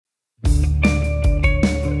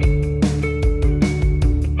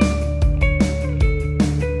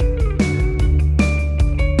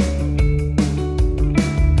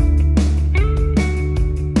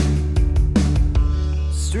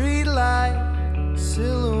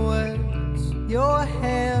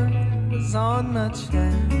was on the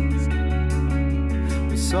chance.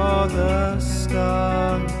 We saw the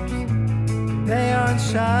stars. They aren't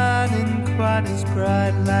shining quite as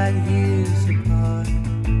bright like years apart.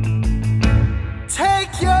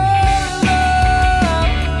 Take your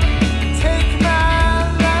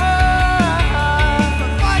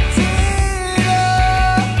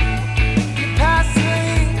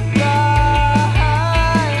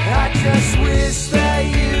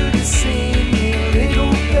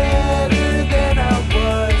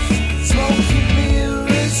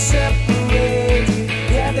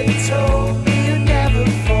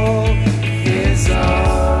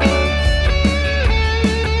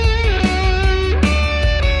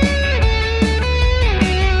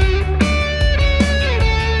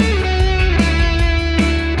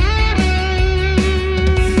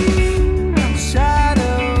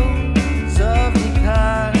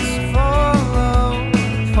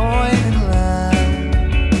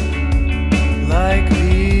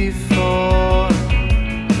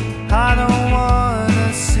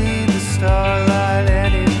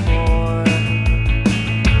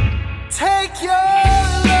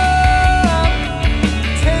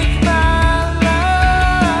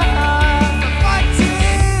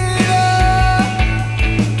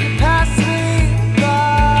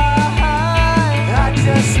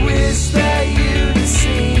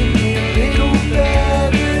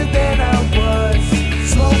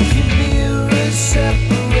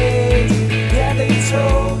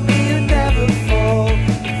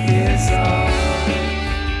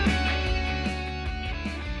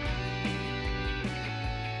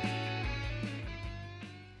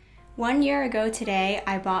One year ago today,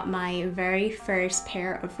 I bought my very first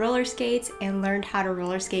pair of roller skates and learned how to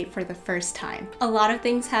roller skate for the first time. A lot of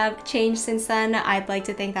things have changed since then. I'd like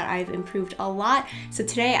to think that I've improved a lot. So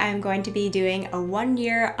today I'm going to be doing a 1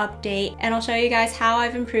 year update, and I'll show you guys how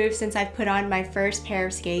I've improved since I've put on my first pair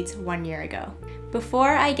of skates 1 year ago. Before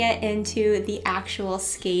I get into the actual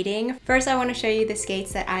skating, first I want to show you the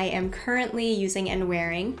skates that I am currently using and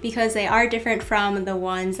wearing, because they are different from the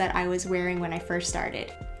ones that I was wearing when I first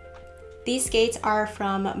started. These skates are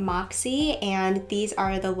from Moxie, and these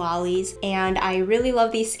are the Lollies, and I really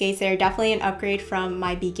love these skates. They're definitely an upgrade from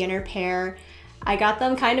my beginner pair. I got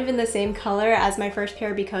them kind of in the same color as my first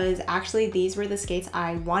pair because actually these were the skates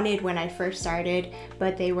I wanted when I first started,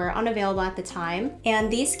 but they were unavailable at the time.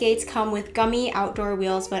 And these skates come with gummy outdoor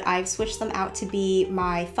wheels, but I've switched them out to be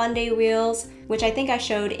my Fun Day wheels, which I think I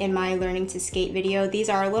showed in my learning to skate video. These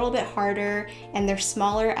are a little bit harder and they're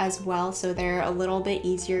smaller as well, so they're a little bit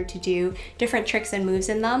easier to do different tricks and moves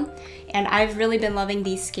in them. And I've really been loving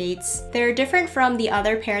these skates. They're different from the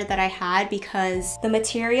other pair that I had because the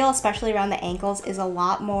material, especially around the ankles, is a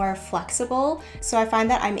lot more flexible. So I find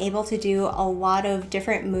that I'm able to do a lot of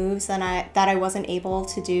different moves that I wasn't able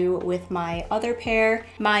to do with my other pair.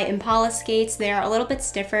 My Impala skates, they're a little bit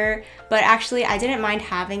stiffer, but actually I didn't mind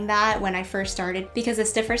having that when I first started because the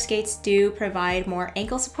stiffer skates do provide more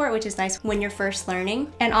ankle support, which is nice when you're first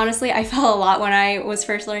learning. And honestly, I fell a lot when I was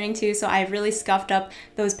first learning too, so I really scuffed up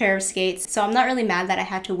those pair of skates. So I'm not really mad that I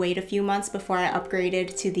had to wait a few months before I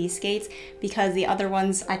upgraded to these skates because the other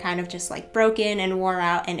ones I kind of just like broke in and wore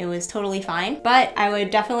out and it was totally fine. But I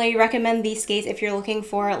would definitely recommend these skates if you're looking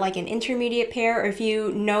for like an intermediate pair, or if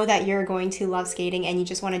you know that you're going to love skating and you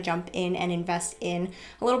just want to jump in and invest in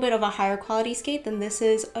a little bit of a higher quality skate, then this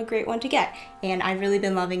is a great one to get. And I've really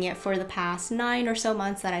been loving it for the past 9 or so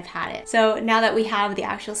months that I've had it. So now that we have the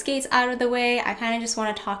actual skates out of the way, I kind of just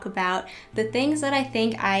want to talk about the things that I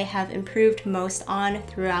think I have improved most on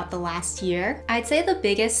throughout the last year. I'd say the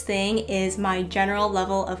biggest thing is my general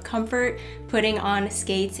level of comfort putting on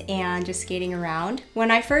skates and just skating around.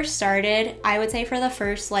 When I first started, I would say for the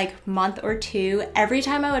first like month or two, every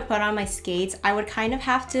time I would put on my skates, I would kind of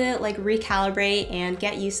have to like recalibrate and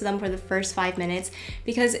get used to them for the first 5 minutes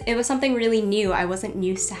because it was something really new. I wasn't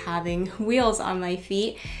used to having wheels on my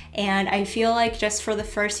feet, and I feel like just for the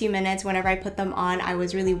first few minutes whenever I put them on, I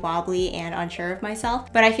was really wobbly and unsure of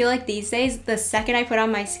myself. But I feel like these days, the second I put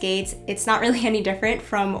on my skates, it's not really any different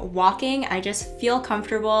from walking. I just feel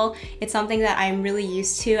comfortable. It's something that I'm really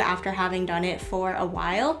used to after having done it for a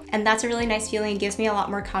while, and that's a really nice feeling. It gives me a lot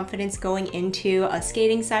more confidence going into a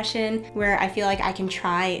skating session where I feel like I can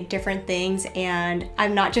try different things and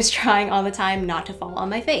I'm not just trying all the time not to fall on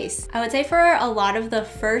my face. I would say for a lot of the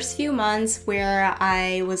first few months where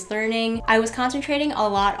I was learning, I was concentrating a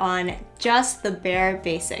lot on just the bare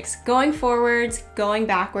basics. Going forwards, going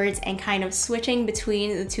backwards, and kind of switching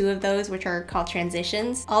between the two of those, which are called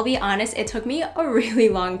transitions. I'll be honest, it took me a really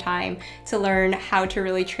long time to learn how to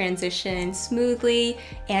really transition smoothly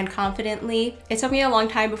and confidently. It took me a long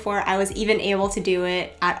time before I was even able to do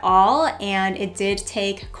it at all, and it did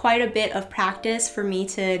take quite a bit of practice for me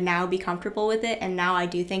to now be comfortable with it, and now I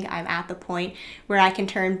do think I'm at the point where I can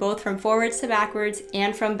turn both from forwards to backwards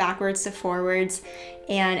and from backwards to forwards,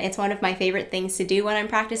 and it's one of my favorite things to do when I'm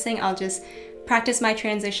practicing. I'll just practice my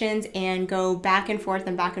transitions and go back and forth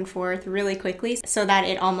really quickly so that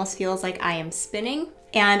it almost feels like I am spinning.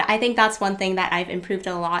 And I think that's one thing that I've improved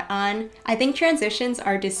a lot on. I think transitions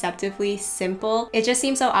are deceptively simple. It just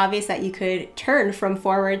seems so obvious that you could turn from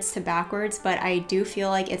forwards to backwards, but I do feel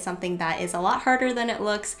like it's something that is a lot harder than it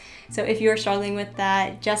looks. So if you're struggling with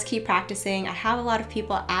that, just keep practicing. I have a lot of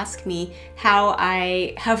people ask me how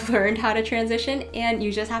I have learned how to transition, and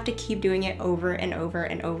you just have to keep doing it over and over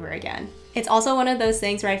and over again. It's also one of those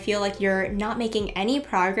things where I feel like you're not making any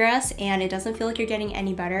progress and it doesn't feel like you're getting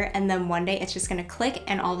any better, and then one day it's just gonna click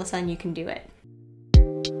and all of a sudden you can do it.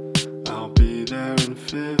 I'll be there in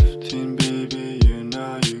 15, baby, you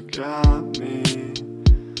know you got me,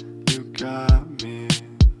 you got me.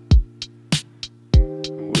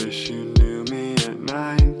 Wish you knew me at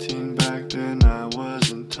 19, back then I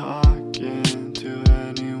wasn't talking to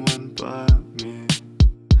anyone but me.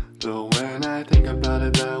 Though when I think about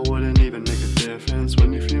it, that wouldn't even make a difference.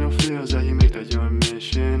 When you feel no feels that you make that your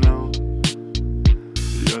mission, oh,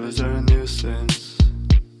 the others are a nuisance.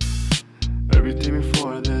 Everything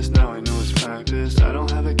before this, now I know it's practice. I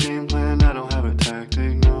don't have a game plan, I don't have a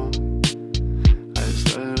tactic, no, I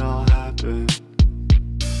just let it all happen.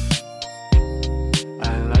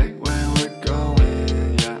 I like where we're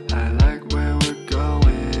going, yeah, I like where we're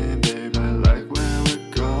going, babe, I like where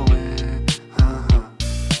we're going,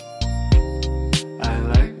 I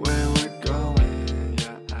like where we're going,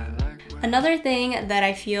 yeah, I like where. Another thing that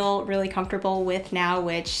I feel really comfortable with now,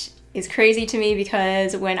 which is crazy to me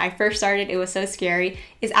because when I first started it was so scary,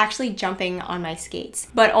 is actually jumping on my skates,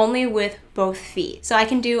 but only with both feet. So I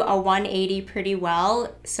can do a 180 pretty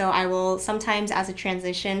well. So I will sometimes as a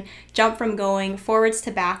transition jump from going forwards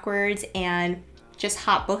to backwards and just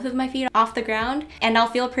hop both of my feet off the ground, and I'll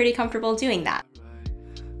feel pretty comfortable doing that.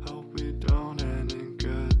 Hope we don't end in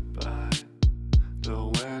goodbye.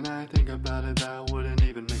 Though when I think about it, that wouldn't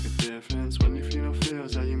even make a difference. When you feel no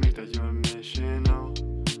feels that you make that your mission, oh,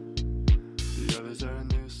 the others are a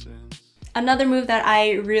nuisance. Another move that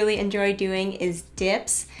I really enjoy doing is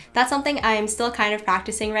dips. That's something I'm still kind of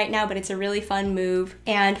practicing right now, but it's a really fun move.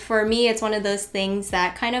 And for me, it's one of those things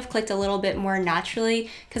that kind of clicked a little bit more naturally,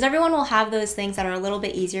 because everyone will have those things that are a little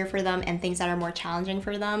bit easier for them and things that are more challenging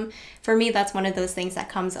for them. For me, that's one of those things that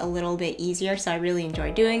comes a little bit easier, so I really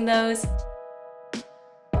enjoy doing those.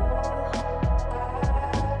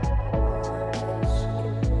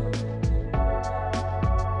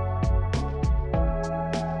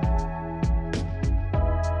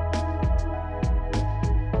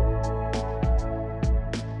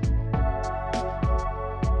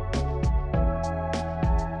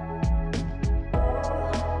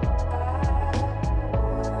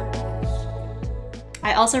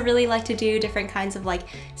 I also really like to do different kinds of like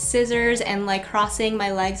scissors and like crossing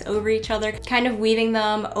my legs over each other, kind of weaving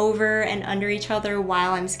them over and under each other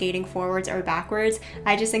while I'm skating forwards or backwards.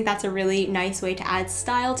 I just think that's a really nice way to add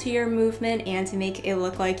style to your movement and to make it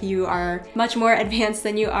look like you are much more advanced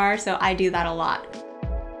than you are, so I do that a lot.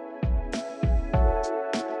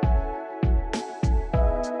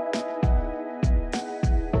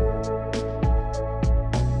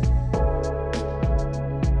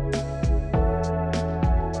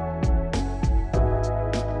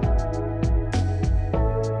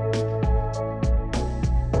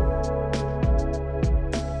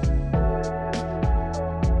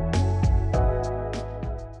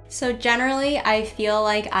 So generally, I feel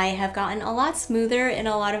like I have gotten a lot smoother in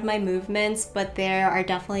a lot of my movements, but there are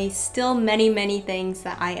definitely still many things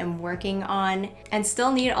that I am working on and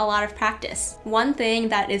still need a lot of practice. One thing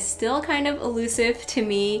that is still kind of elusive to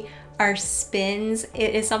me are spins.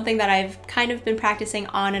 It is something that I've kind of been practicing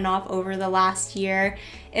on and off over the last year.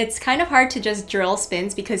 It's kind of hard to just drill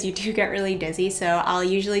spins because you do get really dizzy, so I'll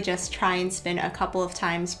usually just try and spin a couple of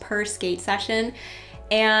times per skate session.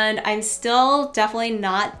 And I'm still definitely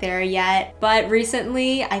not there yet, but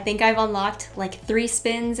recently I think I've unlocked like 3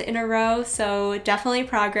 spins in a row, so definitely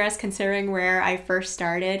progress considering where I first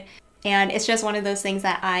started. And it's just one of those things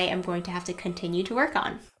that I am going to have to continue to work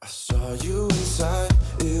on. I saw you inside,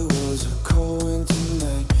 it was a cold winter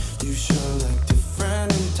night. You show like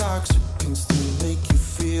different intoxicants to make you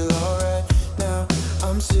feel alright. Now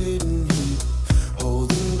I'm sitting here,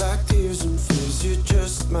 holding back tears and fears. You're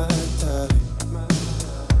just my type.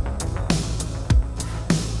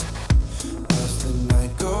 As the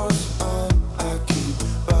night goes on, I keep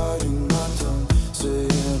biting my tongue,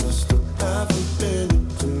 saying I still haven't been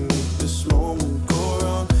to make this moment go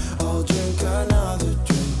round. I'll drink another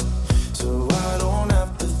drink, so I don't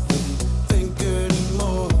have to think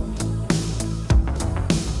anymore.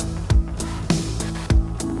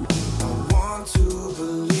 I want to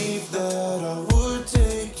believe that I would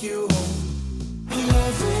take you home.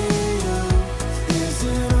 Loving you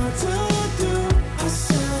isn't hard to do. I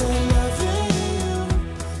said loving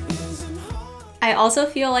you isn't hard. I also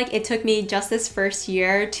feel like it took me just this first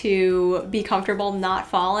year to be comfortable not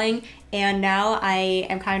falling, and now I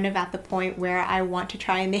am kind of at the point where I want to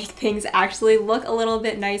try and make things actually look a little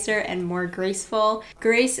bit nicer and more graceful.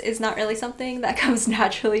 Grace is not really something that comes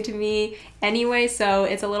naturally to me anyway, so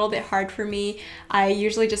it's a little bit hard for me. I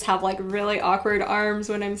usually just have like really awkward arms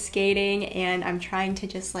when I'm skating, and I'm trying to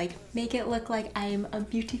just like make it look like I'm a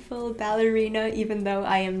beautiful ballerina even though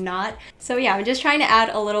I am not. So yeah, I'm just trying to add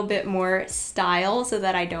a little bit more style so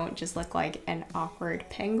that I don't just look like an awkward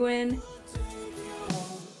penguin.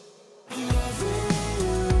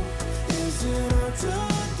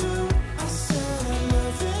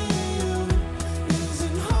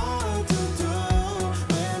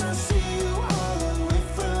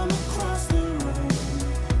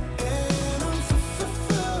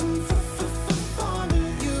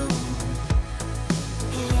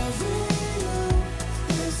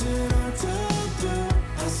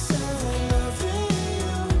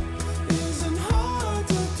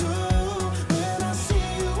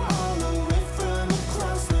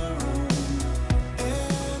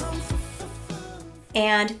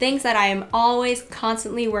 And things that I am always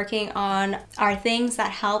constantly working on are things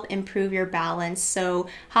that help improve your balance. So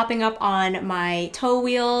hopping up on my toe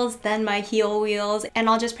wheels, then my heel wheels, and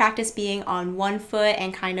I'll just practice being on one foot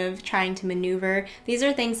and kind of trying to maneuver. These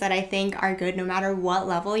are things that I think are good no matter what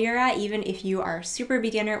level you're at, even if you are super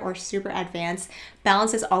beginner or super advanced.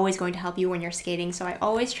 Balance is always going to help you when you're skating, so I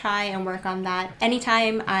always try and work on that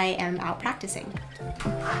anytime I am out practicing.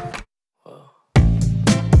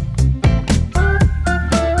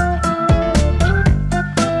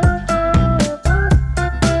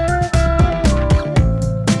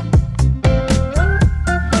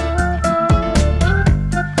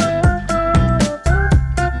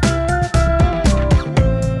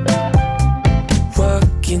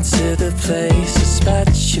 Into the place,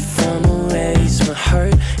 dispatch you from a ways. My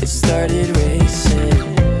heart, it started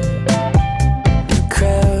racing. The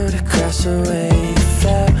crowd across the way,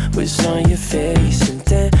 flat was on your face, and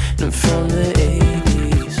then from the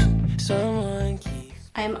 80s, someone keeps.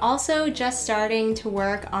 I'm also just starting to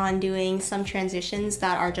work on doing some transitions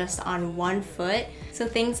that are just on one foot. So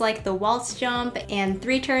things like the waltz jump and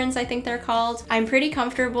 3 turns, I think they're called. I'm pretty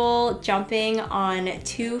comfortable jumping on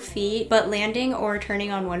 2 feet, but landing or turning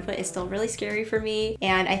on 1 foot is still really scary for me.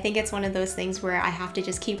 And I think it's one of those things where I have to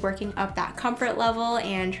just keep working up that comfort level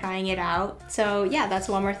and trying it out. So yeah, that's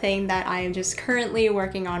one more thing that I am just currently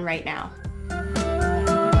working on right now.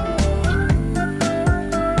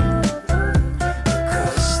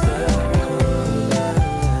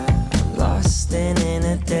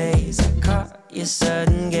 Your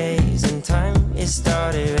sudden gaze and time, it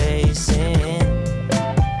started racing.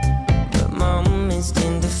 But moments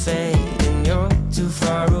tend to fade, and you're too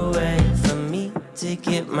far away from me to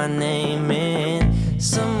get my name in.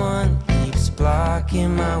 Someone keeps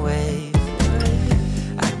blocking my way.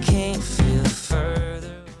 I can't feel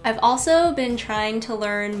further. I've also been trying to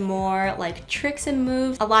learn more like tricks and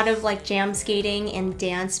moves, a lot of like jam skating and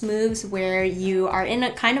dance moves where you are in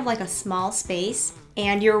a kind of like a small space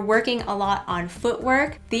and you're working a lot on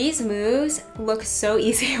footwork. These moves look so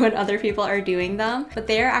easy when other people are doing them, but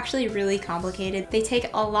they are actually really complicated. They take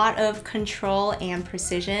a lot of control and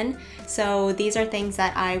precision. So these are things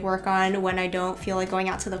that I work on when I don't feel like going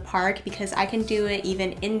out to the park, because I can do it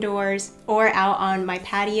even indoors or out on my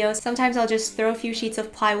patio. Sometimes I'll just throw a few sheets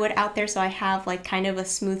of plywood out there so I have like kind of a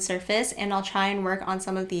smooth surface, and I'll try and work on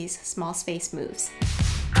some of these small space moves.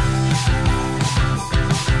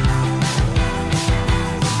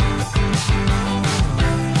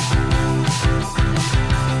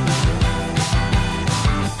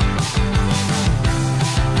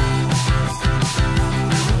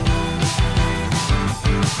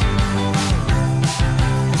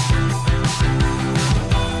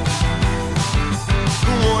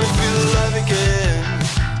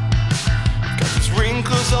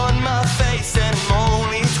 On my face, and I'm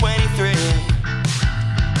only 23.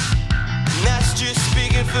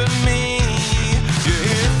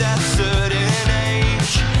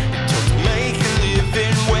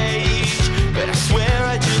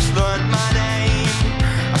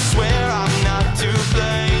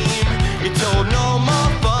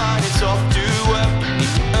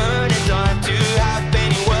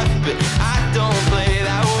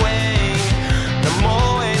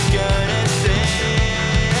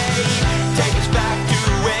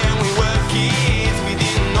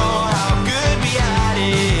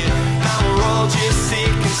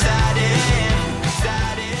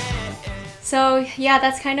 So yeah,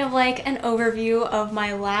 that's kind of like an overview of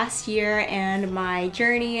my last year and my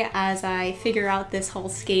journey as I figure out this whole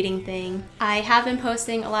skating thing. I have been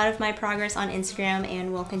posting a lot of my progress on Instagram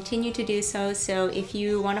and will continue to do so. So if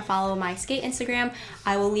you want to follow my skate Instagram,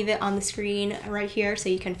 I will leave it on the screen right here so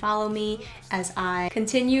you can follow me as I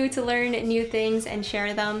continue to learn new things and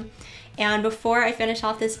share them. And before I finish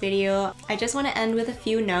off this video, I just want to end with a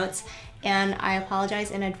few notes, and I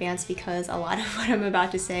apologize in advance because a lot of what I'm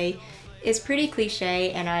about to say is pretty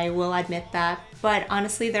cliche, and I will admit that, but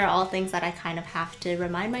honestly they're all things that I kind of have to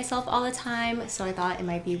remind myself all the time, so I thought it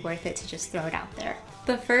might be worth it to just throw it out there.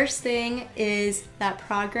 The first thing is that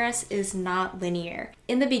progress is not linear.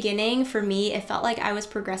 In the beginning, for me, it felt like I was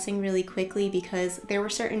progressing really quickly because there were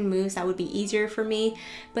certain moves that would be easier for me,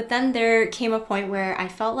 but then there came a point where I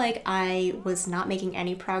felt like I was not making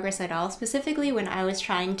any progress at all, specifically when I was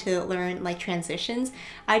trying to learn like transitions.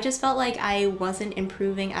 I just felt like I wasn't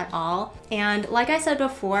improving at all. And like I said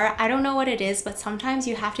before, I don't know what it is, but sometimes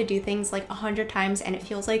you have to do things like 100 times and it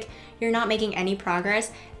feels like you're not making any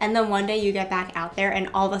progress, and then one day you get back out there and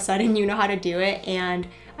all of a sudden you know how to do it. And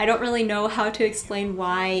I don't really know how to explain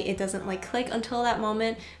why it doesn't like click until that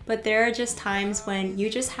moment, but there are just times when you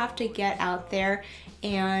just have to get out there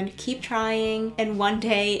and keep trying, and one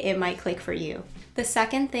day it might click for you. The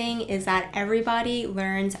second thing is that everybody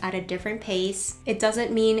learns at a different pace. It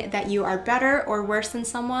doesn't mean that you are better or worse than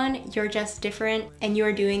someone, you're just different and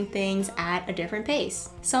you're doing things at a different pace.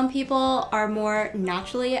 Some people are more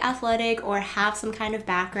naturally athletic or have some kind of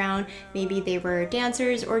background. Maybe they were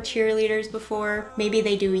dancers or cheerleaders before. Maybe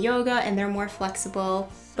they do yoga and they're more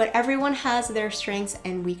flexible. But everyone has their strengths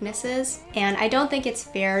and weaknesses, and I don't think it's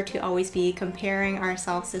fair to always be comparing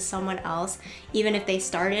ourselves to someone else, even if they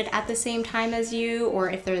started at the same time as you, or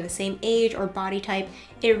if they're the same age or body type.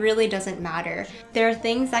 It really doesn't matter. There are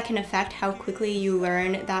things that can affect how quickly you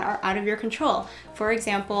learn that are out of your control. For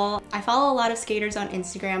example, I follow a lot of skaters on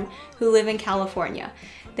Instagram who live in California.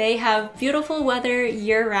 They have beautiful weather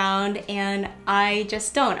year-round, and I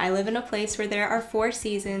just don't. I live in a place where there are 4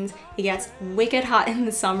 seasons. It gets wicked hot in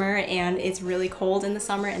the summer, and it's really cold in the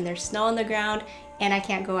summer, and there's snow on the ground, and I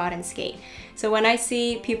can't go out and skate. So when I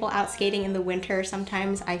see people out skating in the winter,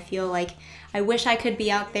 sometimes I feel like I wish I could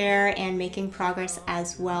be out there and making progress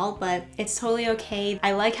as well, but it's totally okay.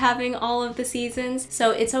 I like having all of the seasons,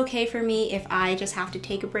 so it's okay for me if I just have to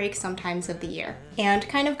take a break sometimes of the year. And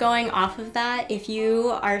kind of going off of that, if you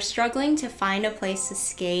are struggling to find a place to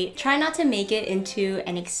skate, try not to make it into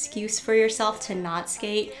an excuse for yourself to not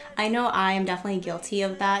skate. I know I am definitely guilty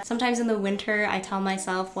of that. Sometimes in the winter, I tell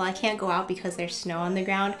myself, well, I can't go out because there's snow on the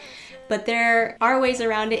ground. But there are ways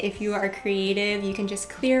around it if you are creative. You can just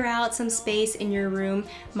clear out some space in your room.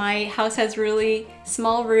 My house has really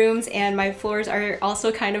small rooms and my floors are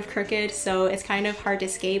also kind of crooked, so it's kind of hard to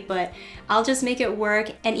skate, but I'll just make it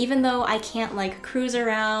work. And even though I can't like cruise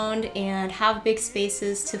around and have big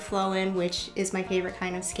spaces to flow in, which is my favorite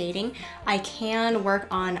kind of skating, I can work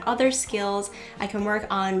on other skills. I can work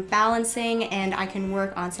on balancing, and I can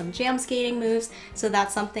work on some jam skating moves. So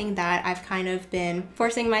that's something that I've kind of been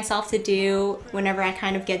forcing myself to do whenever I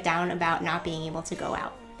kind of get down about not being able to go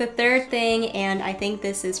out. The third thing, and I think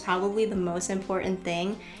this is probably the most important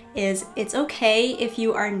thing, is it's okay if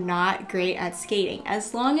you are not great at skating.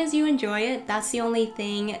 As long as you enjoy it, that's the only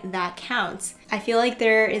thing that counts. I feel like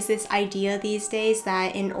there is this idea these days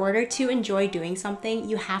that in order to enjoy doing something,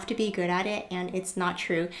 you have to be good at it, and it's not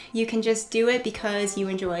true. You can just do it because you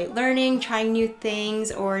enjoy learning, trying new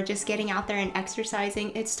things, or just getting out there and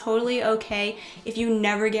exercising. It's totally okay if you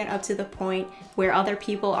never get up to the point where other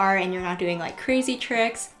people are and you're not doing like crazy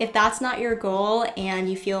tricks. If that's not your goal and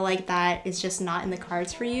you feel like that is just not in the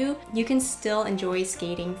cards for you, you can still enjoy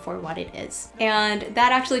skating for what it is. And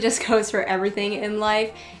that actually just goes for everything in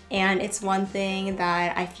life. And it's one thing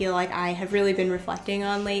that I feel like I have really been reflecting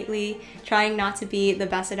on lately, trying not to be the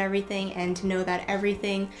best at everything and to know that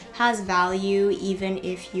everything has value even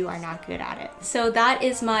if you are not good at it. So that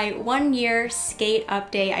is my 1 year skate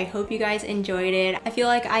update. I hope you guys enjoyed it. I feel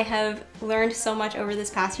like I have learned so much over this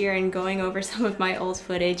past year, and going over some of my old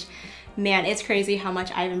footage, man, it's crazy how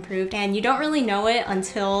much I've improved, and you don't really know it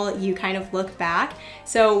until you kind of look back.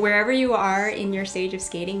 So wherever you are in your stage of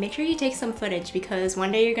skating, make sure you take some footage, because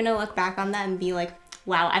one day you're gonna look back on that and be like,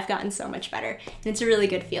 wow, I've gotten so much better. And it's a really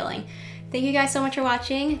good feeling. Thank you guys so much for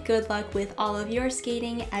watching. Good luck with all of your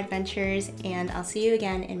skating adventures, and I'll see you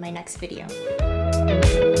again in my next video.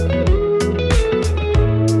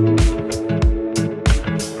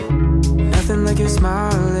 Nothing like your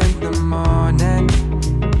smile in the morning,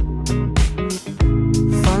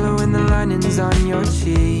 linings on your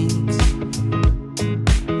cheeks,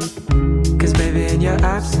 'cause baby in your your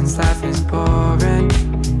absence, life is boring,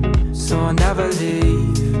 so I'll never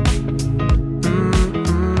leave.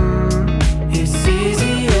 It's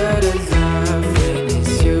easier to love when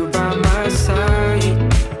it's you by my side,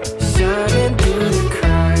 shining through the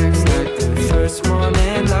cracks like the first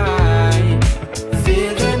morning light,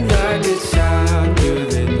 feeling like a child through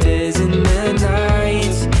the days and the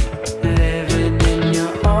nights, living in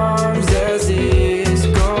your arms as years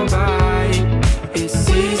go by. It's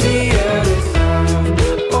easier to love,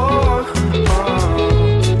 oh,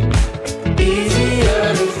 easier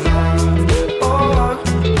to love, oh.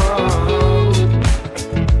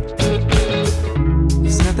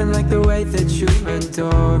 There's nothing like the way that you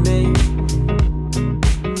adore me.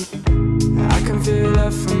 I can feel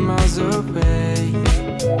love from miles away,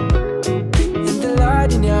 and the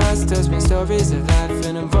light in your eyes tells me stories of life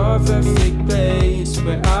in a more perfect place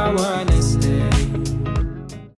where I wanna stay.